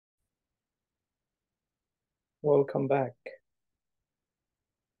Welcome back.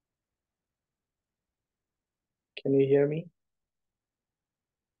 Can you hear me?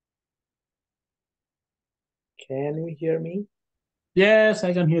 Can you hear me? Yes,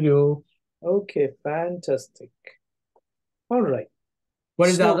 I can hear you. Okay, fantastic. All right. What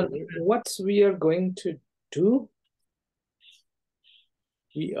is the So other? what we are going to do,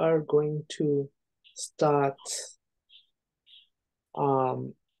 we are going to start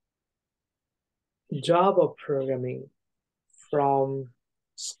Java programming from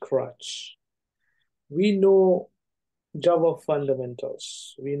scratch. We know Java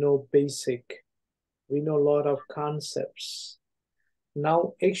fundamentals. We know basic. We know a lot of concepts.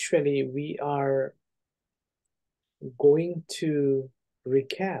 Now, actually, we are going to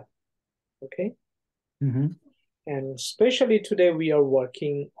recap, okay? Mhm. And especially today, we are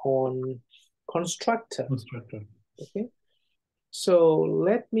working on constructor, Constructor. okay? So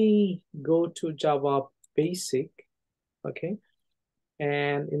let me go to Java Basic, okay?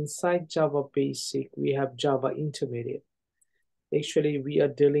 And inside Java Basic, we have Java Intermediate. Actually, we are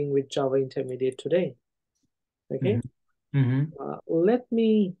dealing with Java Intermediate today, okay? Let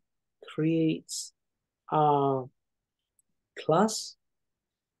me create a class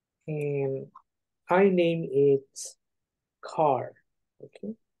and I name it car,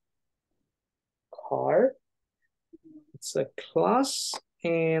 okay? Car, it's a class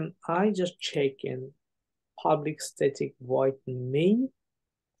and I just check in public static void main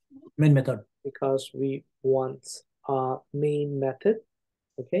method. because we want a main method,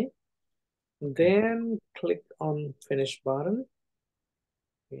 okay? Then click on finish button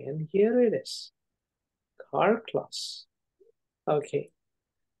and here it is, car class. Okay,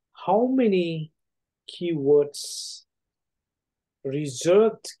 how many keywords,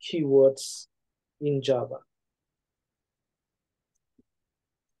 reserved keywords in Java?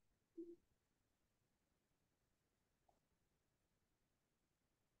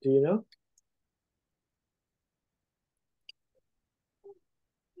 Do you know?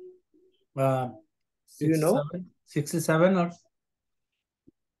 Do you know? 67 or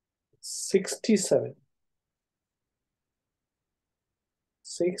 67.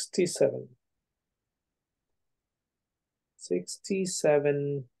 67.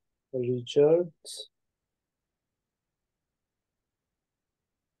 67 reserved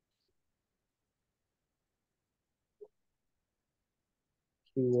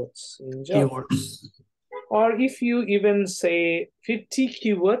keywords in Java. keywords. Or if you even say 50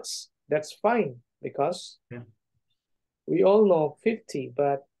 keywords, that's fine because we all know 50,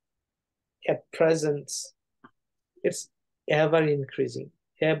 but at present, it's ever increasing.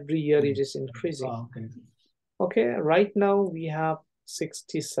 Every year it is increasing. Oh, okay. Okay, right now we have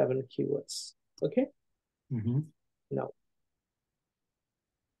 67 keywords. Okay. Now,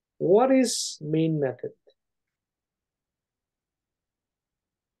 what is main method?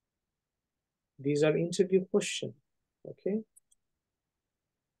 These are interview questions. Okay.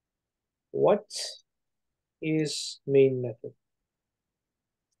 What is main method?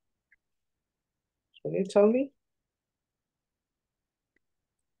 Can you tell me?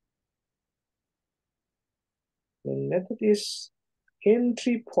 Main method is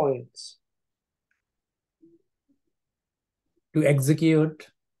entry points To execute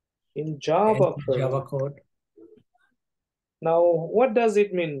in Java Java program. code. Now, what does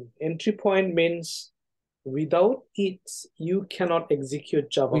it mean? Entry point means without it, you cannot execute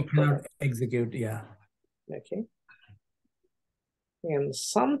Java We program. cannot execute, yeah. Okay. And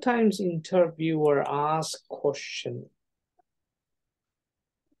sometimes interviewer ask question.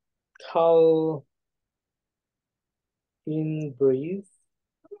 Tell in brief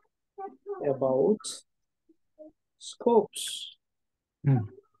about scopes.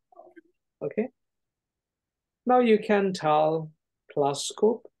 Okay. Now you can tell class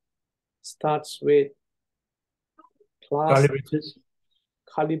scope starts with class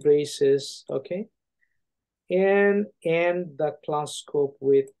curly braces, okay, and the class scope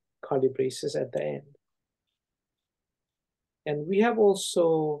with curly braces at the end. And we have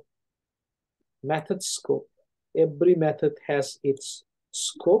also method scope. Every method has its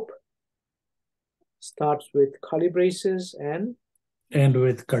scope, starts with curly braces and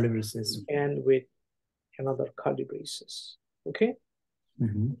with curly braces. And with another curly braces. Okay.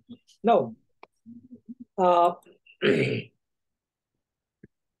 Now,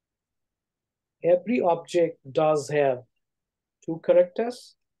 every object does have two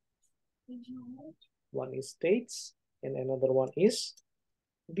characters. One is states and another one is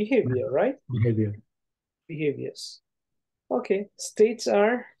behavior, right? Behaviors. Okay, states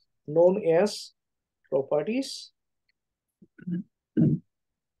are known as properties.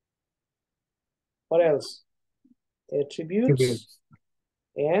 What else? attributes,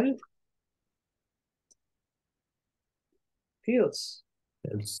 and fields.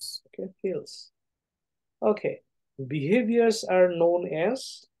 Yes. Okay, fields. Okay, behaviors are known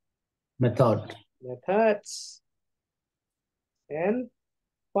as Method. methods, and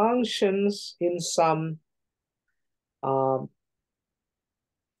functions in some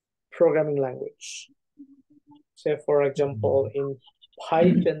programming language. Say, for example, in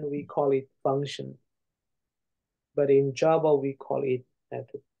Python, we call it function, but in Java, we call it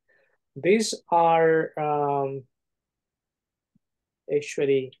method. These are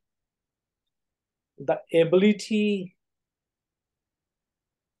actually the ability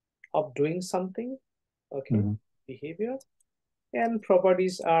of doing something, okay, behavior, and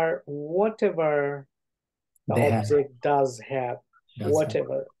properties are whatever the They object does have, Does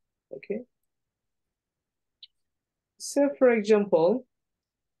whatever, okay. Say, for example,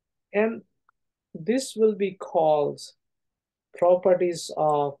 and this will be called properties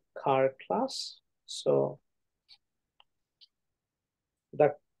of car class. So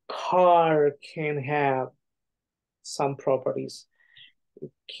the car can have some properties.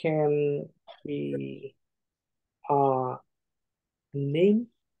 It can be a name.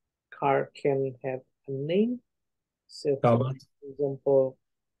 Car can have a name. So for example,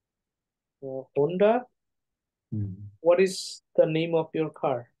 Honda. What is the name of your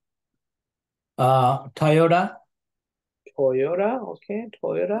car? Toyota. Toyota, okay,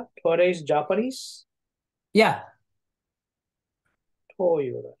 Toyota. Toyota is Japanese. Yeah.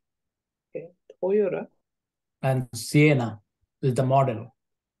 Toyota, okay, Toyota. And Sienna is the model.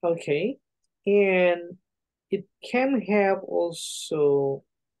 Okay, and it can have also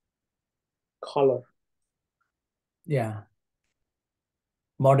color. Yeah.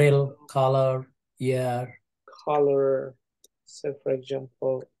 Model, color, year. Color. So, for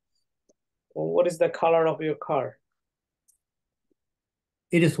example, what is the color of your car?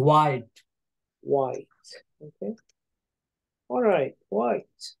 It is white. White. Okay. All right,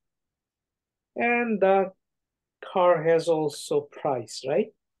 white. And the car has also price,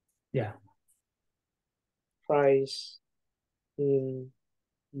 right? Yeah. Price in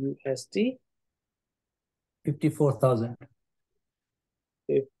USD. 54,000.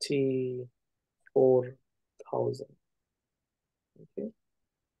 54,000. Okay.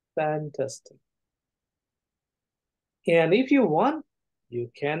 Fantastic. And if you want, you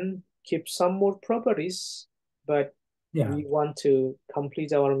can keep some more properties, but we want to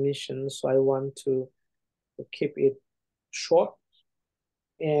complete our mission, so I want to keep it short.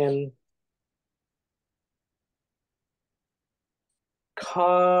 And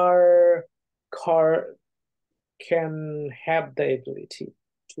car can have the ability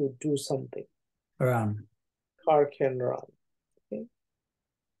to do something. Run. Car can run. Okay.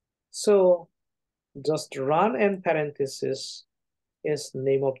 So just run and parenthesis is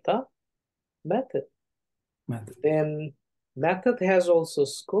name of the method. Then method has also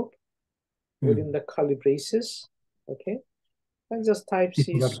scope within the curly braces. Okay. And just type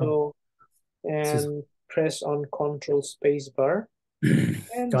CISO and press on Control space bar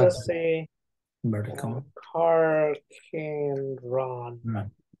and just say car can run.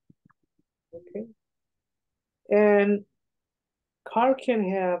 Okay. And car can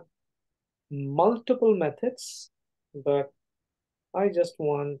have multiple methods, but I just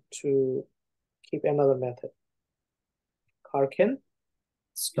want to keep another method. Car can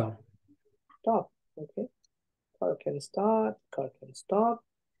stop. Okay. Car can start, car can stop.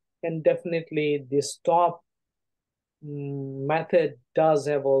 And definitely the stop method does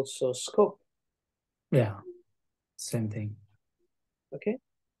have also scope. Yeah, same thing. Okay.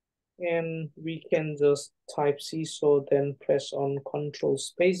 And we can just type CISO, then press on Control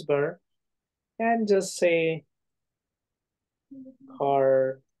spacebar and just say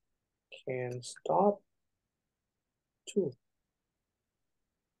car can stop too.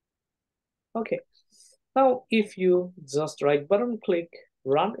 Okay. Now, if you just right button click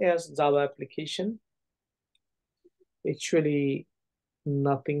run as Java application, actually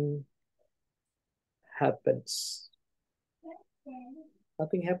nothing happens.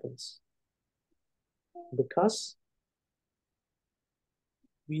 Nothing happens because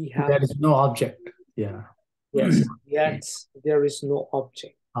we have there is no object. Yeah. Yes, yet there is no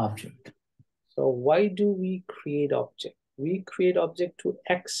object. Object. So why do we create object? We create object to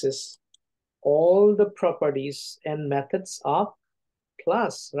access all the properties and methods of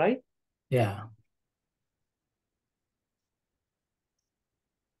class, right? Yeah.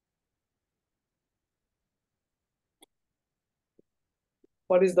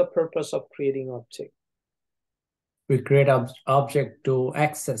 What is the purpose of creating object? We create object to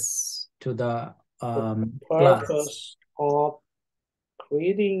access to the class. Purpose of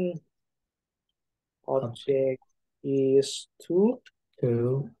creating object is to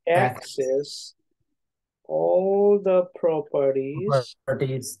access all the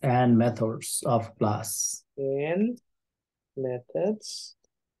properties and methods of class. and methods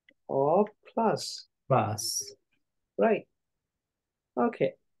of class. Right.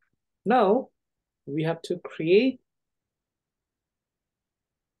 Okay. Now we have to create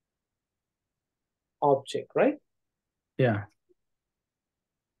object, right? Yeah.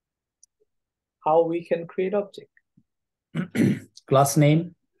 How we can create object? Class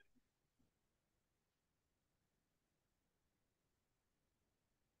name.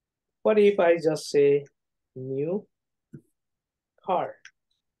 What if I just say new car?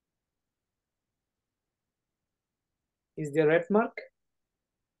 Is there a red mark?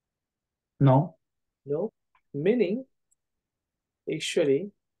 No. No. Meaning,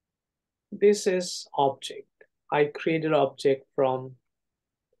 actually, this is object. I created object from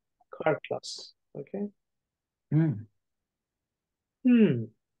car class. Okay.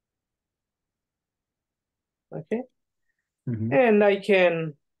 Okay. And I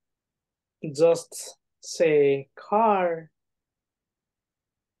can just say car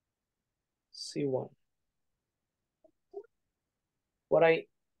C1. What I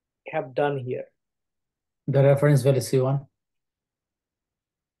have done here. The reference value C1.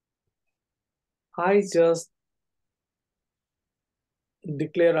 I just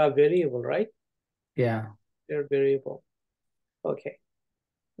declare a variable, right? Yeah. Their variable. Okay.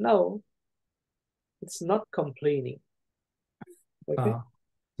 Now it's not complaining. Okay.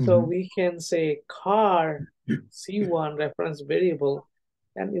 So we can say car C1 reference variable,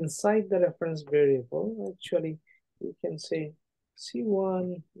 and inside the reference variable, actually, we can say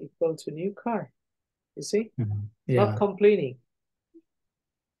C1 equal to new car. You see? Yeah. Not complaining.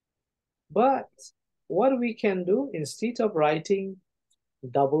 But what we can do, instead of writing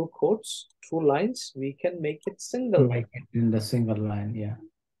double quotes, 2 lines, we can make it single. Make it in the single line, yeah.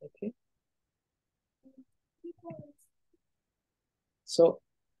 Okay. So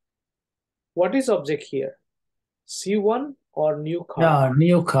what is object here? C1 or new car? Yeah,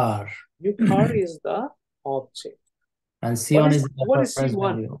 new car. New car is the object. And C1 is the what is reference C1?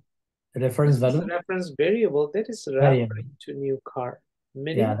 value. Reference value? Reference variable that is referring to new car.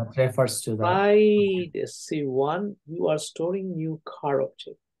 Meaning, yeah, that refers to the inside C1, you are storing new car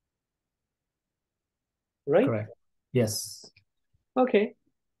object. Right? Correct. Yes. Okay.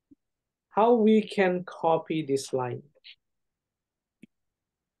 How we can copy this line?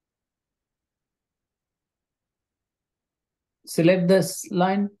 Select this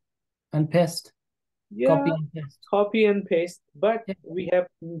line and paste. Yeah, copy and paste, but we have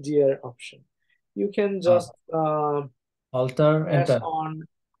easier option. You can just alter, press enter. on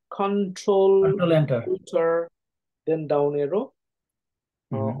Control enter, then down arrow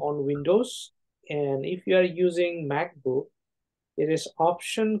on Windows. And if you are using MacBook, it is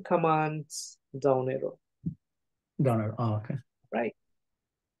Option Commands down arrow. Down arrow. Oh, okay. Right.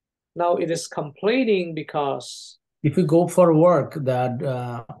 Now it is complaining because if we go for work, that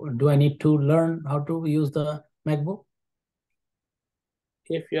do I need to learn how to use the MacBook?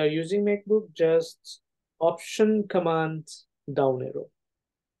 If you are using MacBook, just Option Command down arrow.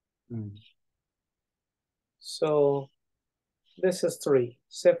 So this is 3.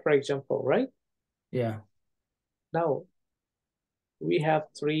 Say for example, right? Yeah. Now we have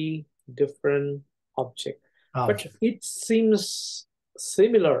 3 different objects, but it seems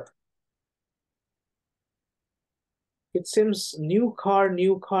similar. It seems new car,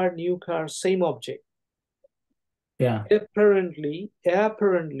 new car, new car, same object. Yeah. Apparently,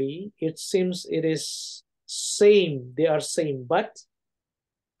 it seems it is same. They are same, but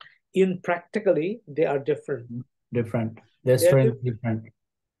in practically, they are different. Different. They're different.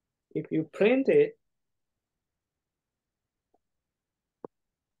 If you print it,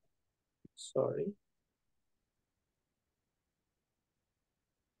 sorry.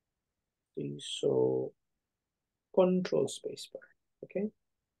 So control spacebar, okay?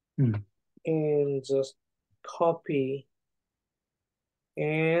 And just copy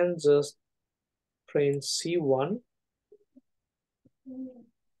and just print C1,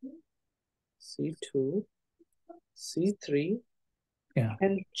 C2, C3,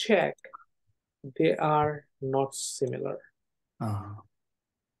 and check they are not similar.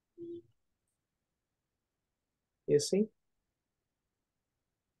 You see?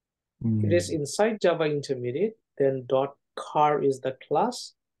 It is inside Java Intermediate, then .car is the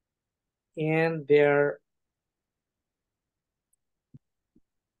class, and their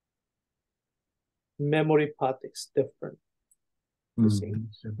memory path is different. You see?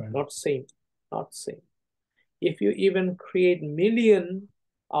 Not same. not same. If you even create million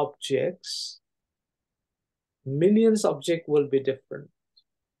objects, millions object will be different.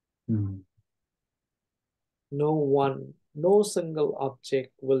 No single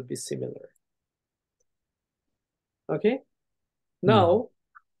object will be similar. Okay. Now,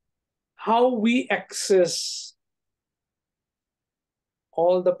 how we access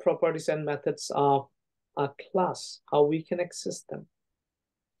all the properties and methods of a class, how we can access them.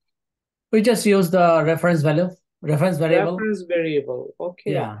 We just use the reference variable. Reference variable.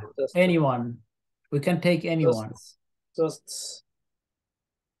 Okay. Yeah, anyone. We can take anyone. Just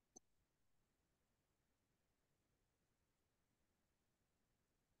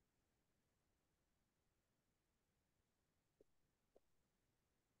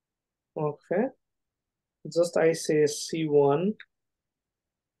okay. Just I say C1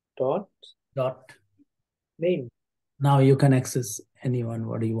 dot name. Now you can access anyone.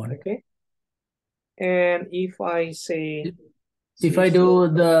 What do you want? Okay. And if I say, if I do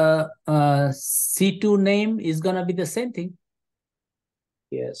the C2 name, is gonna be the same thing.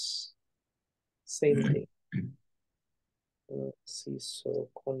 Yes, same thing. See, so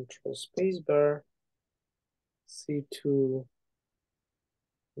control spacebar, C2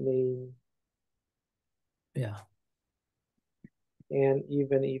 name. Yeah. And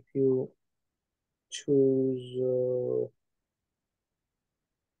even if you choose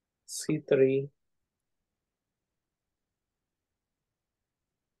C3,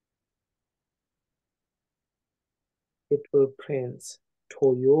 it will print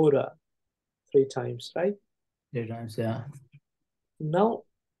Toyota 3 times, right? 3 times, yeah. Now,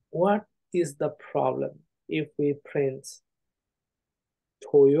 what is the problem if we print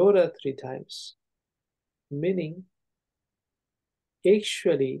Toyota 3 times? Meaning,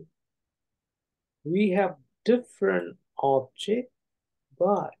 actually, we have different objects,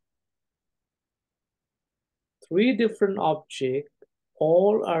 but 3 different objects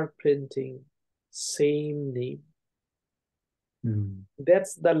all are printing same name.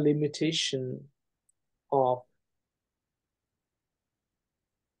 That's the limitation of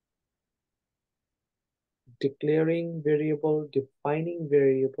declaring variable, defining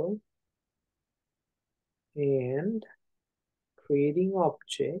variable, and creating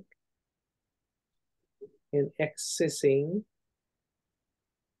object and accessing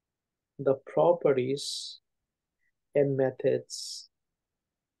the properties and methods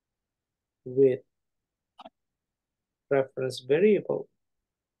with reference variable.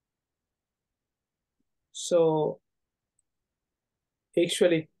 So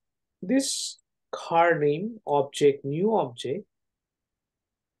actually this car name object, new object,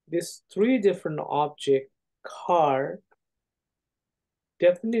 this 3 different object car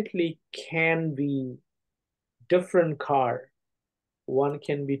definitely can be different car. One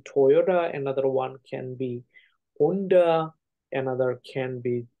can be Toyota, another one can be Honda, another can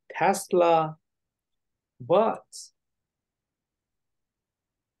be Tesla, but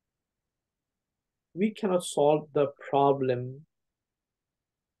we cannot solve the problem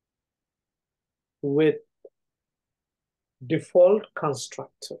with default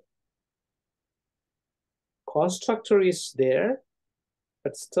constructor. Constructor is there,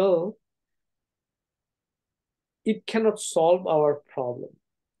 but still it cannot solve our problem.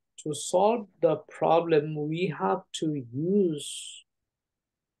 To solve the problem, we have to use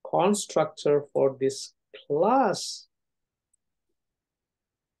constructor for this class.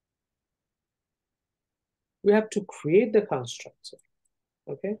 We have to create the constructor.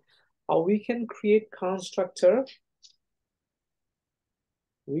 Okay, how we can create constructor?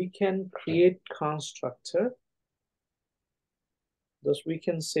 We can create constructor. Thus we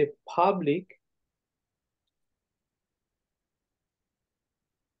can say public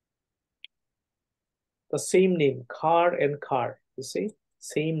the same name, car and car, you see,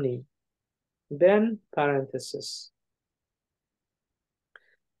 same name. Then parenthesis.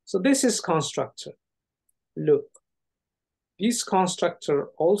 So this is constructor. Look, this constructor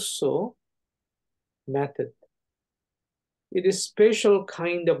also method. It is special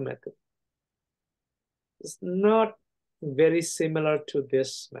kind of method. It's not very similar to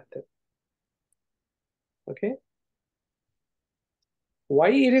this method. Okay. Why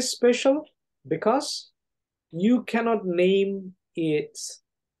it is special? Because you cannot name it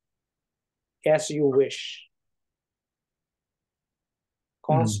as you wish.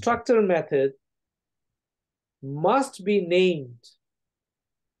 Constructor method must be named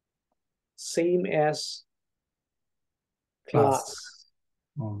same as class.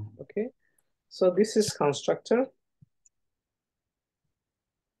 Okay, so this is constructor.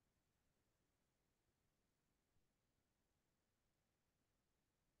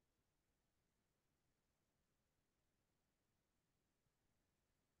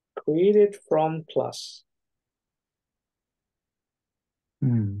 created from class.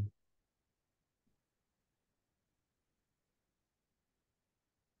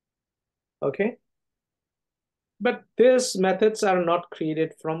 Okay, but these methods are not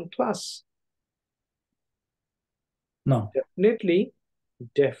created from class. No. Definitely,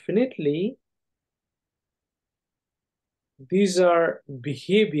 these are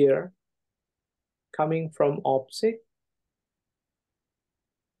behavior coming from object.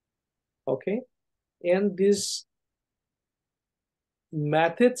 Okay, and these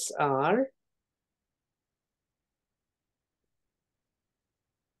methods are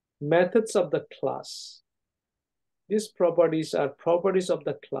methods of the class. These properties are properties of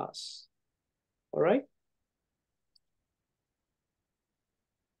the class. All right,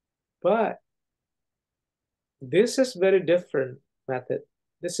 but this is very different method.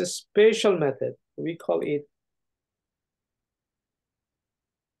 This is special method. We call it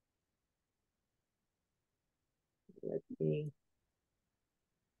let me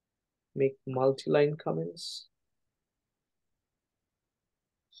make multi-line comments.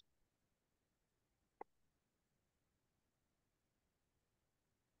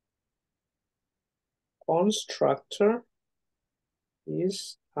 Constructor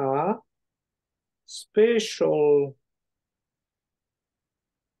is a special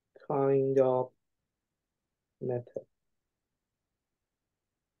kind of method.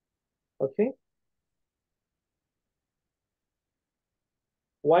 Okay.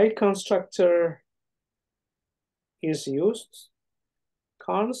 Why constructor is used?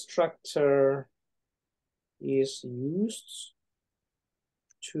 Constructor is used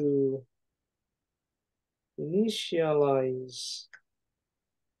to initialize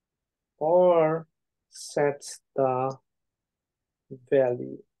or set the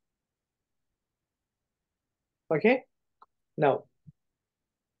value. Okay, now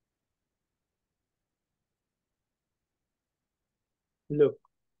look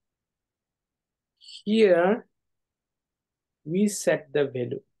here, we set the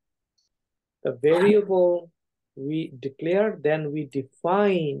value, the variable we declare, then we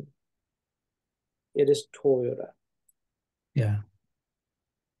define it is Toyota. Yeah.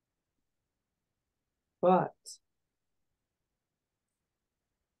 But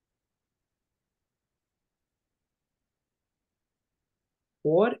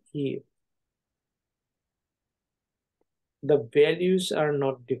what if the values are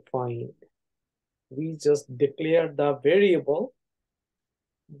not defined? We just declare the variable,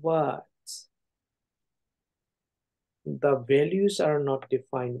 but the values are not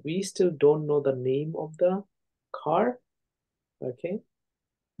defined. We still don't know the name of the car. Okay.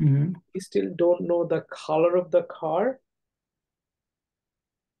 We still don't know the color of the car.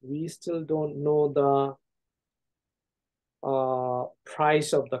 We still don't know the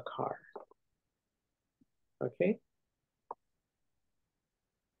price of the car. Okay.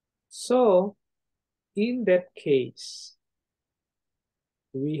 So in that case,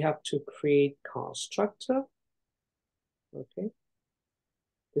 we have to create constructor. Okay.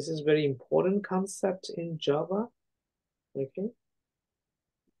 This is very important concept in Java. Okay.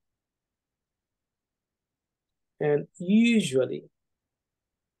 And usually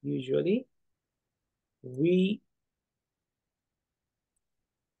we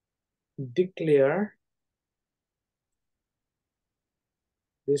declare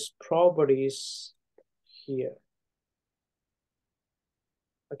these properties here.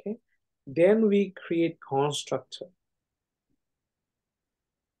 Okay. Then we create constructor.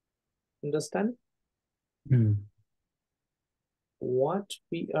 Understand? What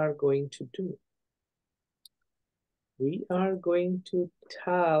we are going to do? We are going to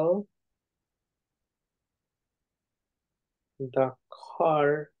tell the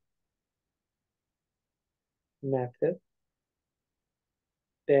car method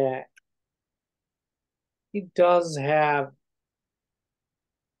that it does have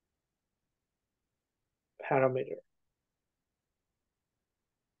parameter.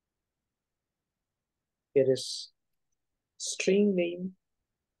 It is string name,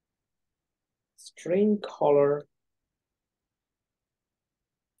 string color,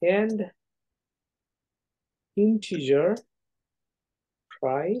 and integer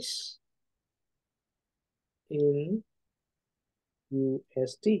price in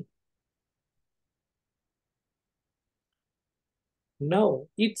USD. Now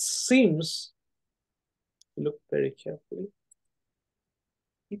it seems, look very carefully,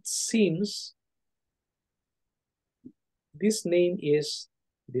 it seems this name is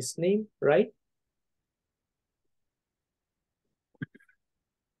this name, right?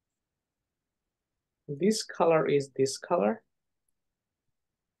 This color is this color.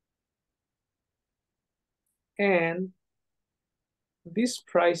 and this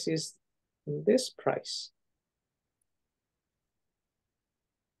price is this price.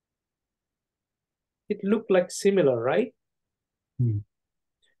 It looked like similar, right?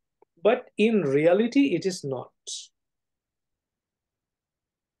 But in reality, it is not.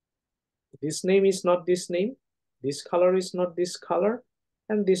 This name is not this name. This color is not this color.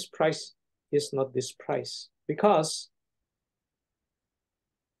 And this price is not this price. Because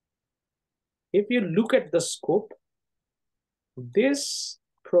if you look at the scope, these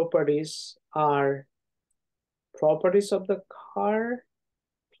properties are properties of the car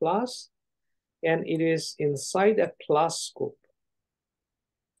class, and it is inside a class scope.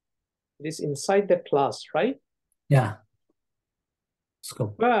 It is inside the class, right? Yeah.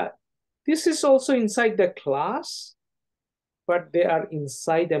 Scope. But this is also inside the class, but they are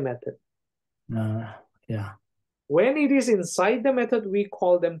inside the method. Yeah. When it is inside the method, we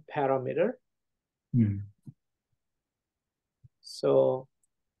call them parameter. So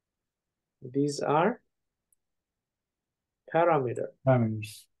these are parameter.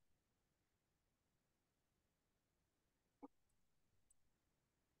 Parameters.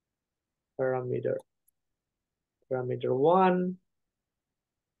 Parameter. Parameter 1,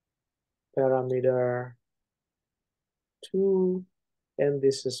 parameter 2, and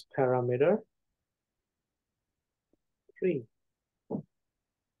this is parameter 3.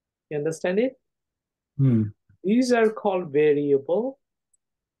 You understand it? These are called variable.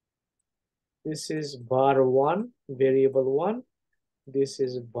 This is bar 1, variable 1. This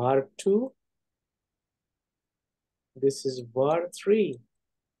is bar 2. This is bar 3.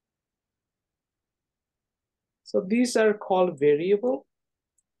 So these are called variable.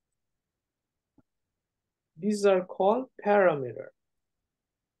 These are called parameter.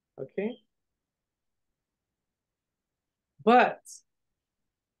 Okay? But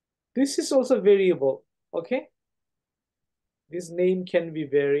this is also variable. Okay? This name can be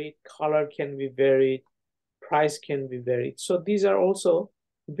varied, color can be varied, price can be varied. So these are also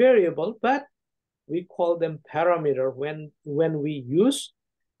variable, but we call them parameter when we use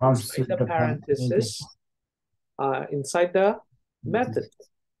inside the parenthesis, inside the method.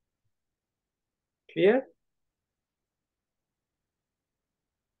 Clear?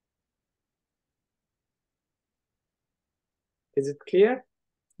 Is it clear?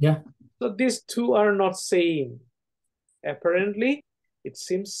 Yeah. So these two are not same. Apparently, it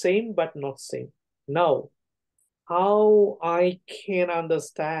seems same, but not same. Now, how I can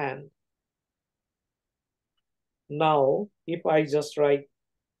understand now, if I just write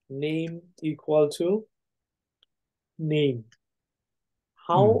name equal to name,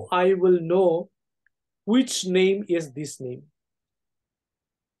 how I will know which name is this name?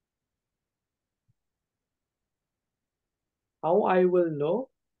 How I will know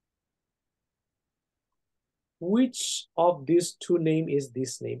which of these two name is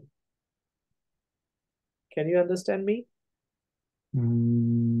this name? Can you understand me?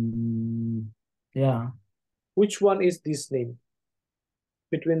 Yeah. Which one is this name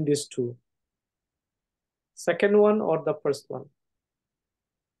between these two? Second one or the first one?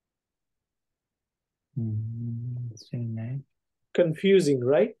 Confusing,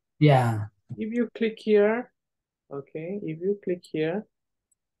 right? Yeah. If you click here, okay, if you click here,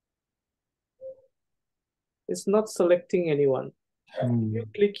 it's not selecting anyone. If you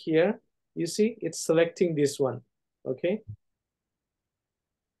click here, you see it's selecting this one, okay?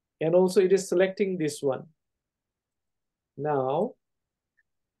 And also it is selecting this one. Now,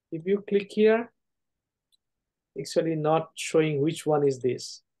 if you click here, actually not showing which one is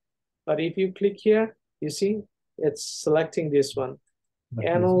this. But if you click here, you see it's selecting this one.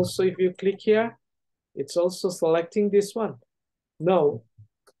 And also if you click here, it's also selecting this one. Now,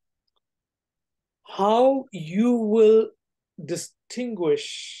 how you will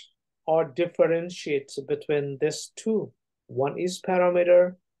distinguish or differentiate between these two? One is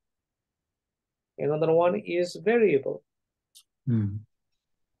parameter, another one is variable.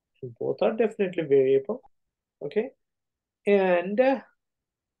 Both are definitely variable, okay? And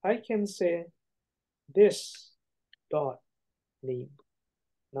I can say this dot name.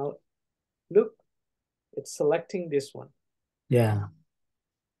 Now, look, it's selecting this one. Yeah.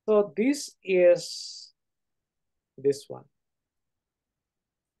 So this is this one.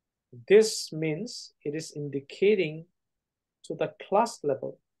 This means it is indicating to the class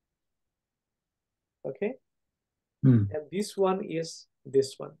level, okay? And this one is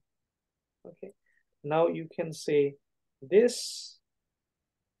this one, okay? Now you can say this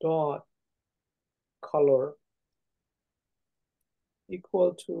dot color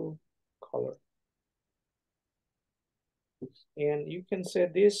equal to color. And you can say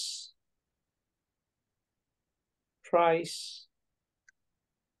this price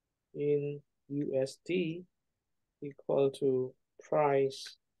in USD equal to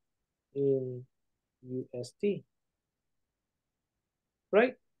price in USD,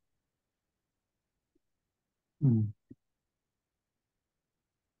 right?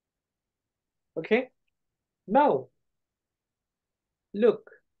 Okay, now look,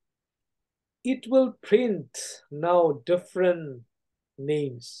 it will print now different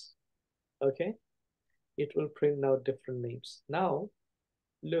names. Okay, it will print now different names. Now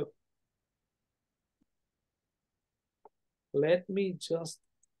look, let me just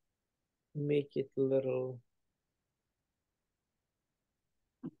make it a little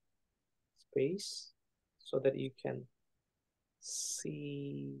space so that you can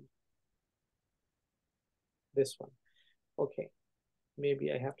see this one. Okay,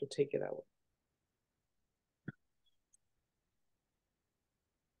 maybe I have to take it out.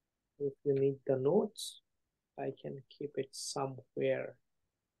 If you need the notes, I can keep it somewhere.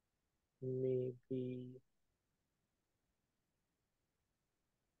 Maybe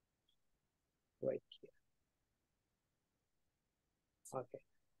right here. Okay.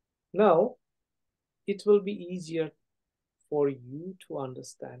 Now, it will be easier for you to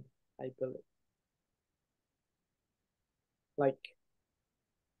understand, I believe. Like,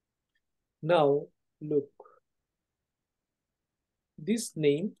 now, look. This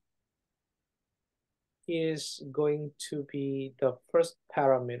name is going to be the first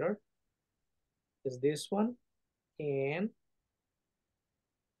parameter is this one, and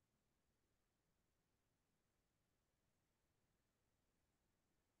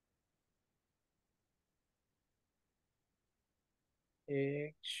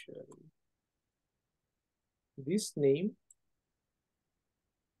actually this name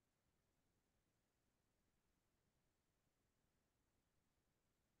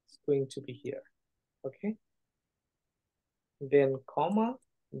is going to be here. Okay, then comma,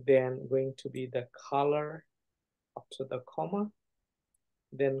 then going to be the color after the comma,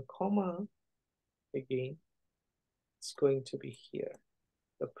 then comma again, it's going to be here,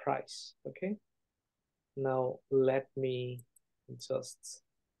 the price. Okay, now let me just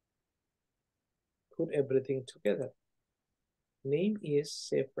put everything together. Name is,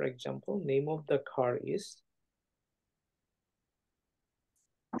 say for example, name of the car is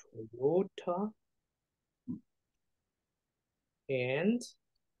Toyota, and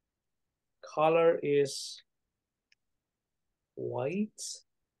color is white,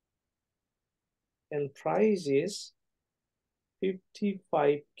 and price is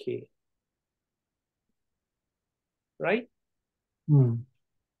 55K, right?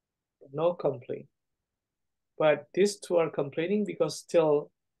 No complaint. But these two are complaining because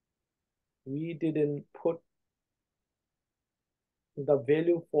still we didn't put the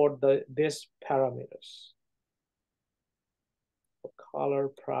value for this parameters. Color,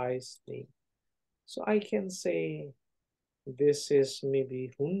 price, name. So I can say this is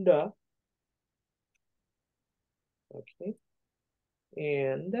maybe Honda. Okay.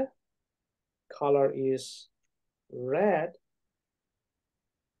 And color is red.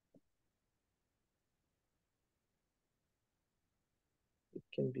 It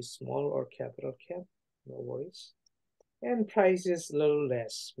can be small or capital cap, no worries. And price is a little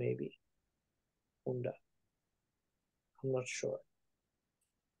less, maybe Honda. I'm not sure.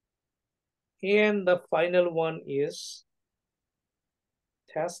 And the final one is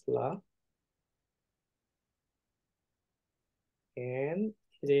Tesla. And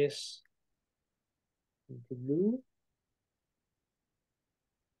it is blue.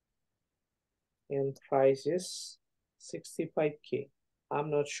 And price is 65K.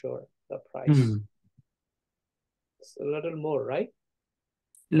 I'm not sure the price. It's a little more, right?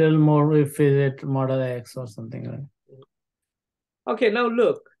 A little more if it Model X or something like that. Okay, now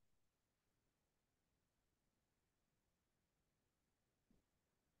look.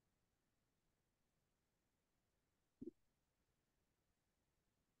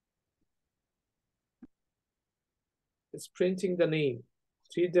 It's printing the name,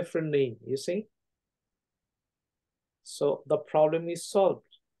 3 different names, you see? So the problem is solved.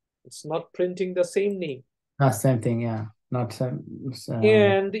 It's not printing the same name. Same thing, yeah. Not same.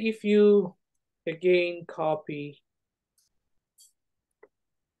 And if you again copy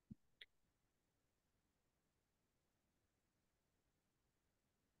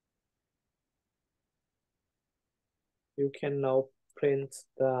you can now print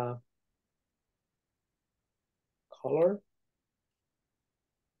the color.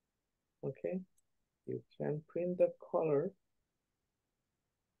 Okay, you can print the color,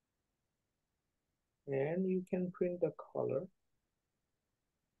 and you can print the color.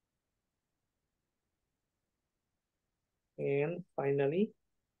 And finally,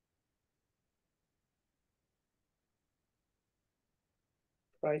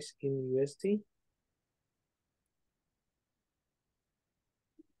 price in USD.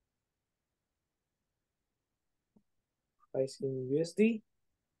 Price in USD,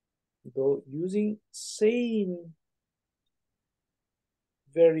 though using same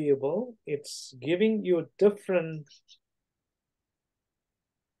variable, it's giving you different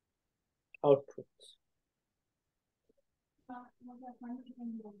output.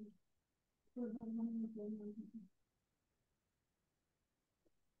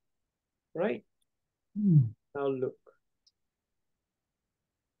 Right? Now look.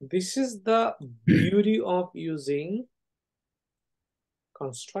 This is the beauty of using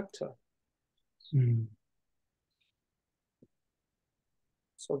constructor.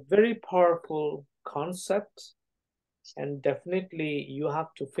 So very powerful concept, and definitely you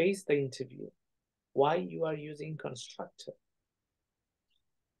have to face the interview. Why you are using constructor?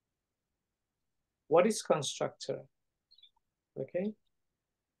 What is constructor? Okay.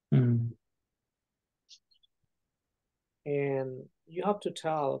 And you have to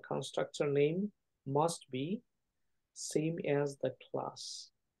tell constructor name must be same as the class.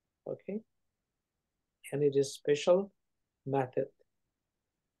 Okay. And it is special method.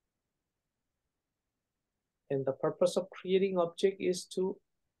 And the purpose of creating object is to,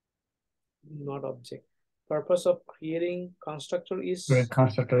 not object. Purpose of creating constructor is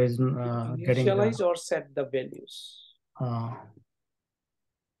initialize or set the values.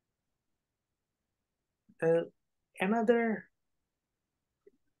 And another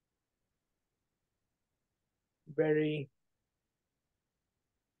very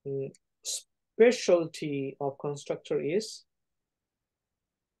specialty of constructor is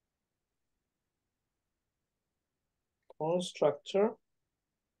constructor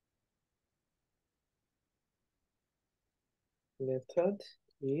method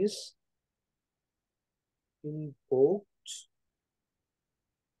is invoked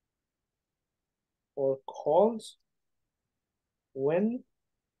or called when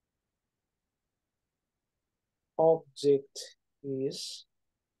object is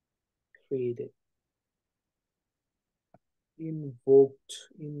created. Invoked.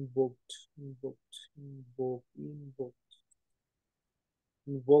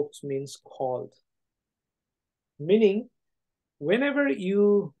 Invoked means called. Meaning, whenever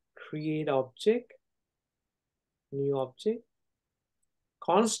you create object, new object,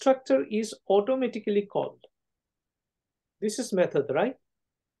 constructor is automatically called. This is method, right?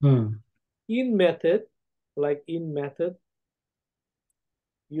 In method,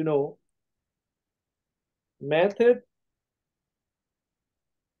 you know, method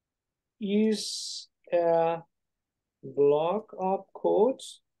is a block of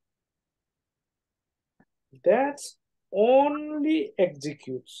codes that only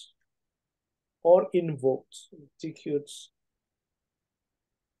executes or invokes,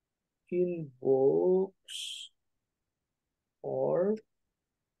 invokes or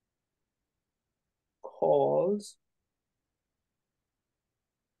calls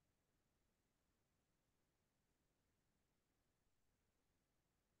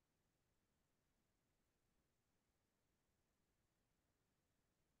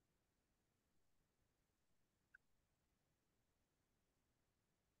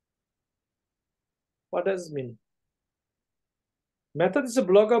What does it mean? Method is a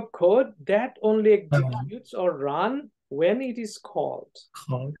block of code that only executes or run when it is called.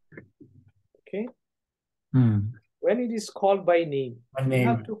 Okay. When it is called by name. You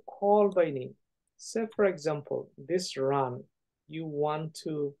have to call by name. Say, for example, this run, you want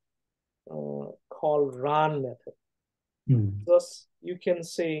to call run method. Thus, you can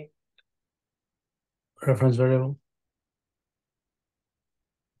say reference variable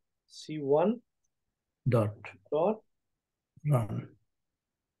C1 dot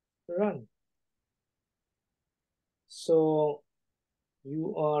run. So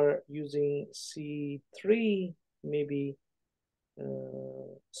you are using C3, maybe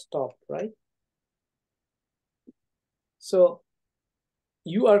stop, right? So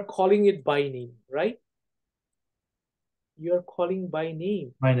you are calling it by name, right? You are calling by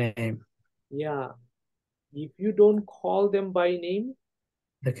name. By name. Yeah. If you don't call them by name,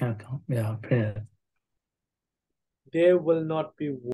 they can't come. Yeah, there will not be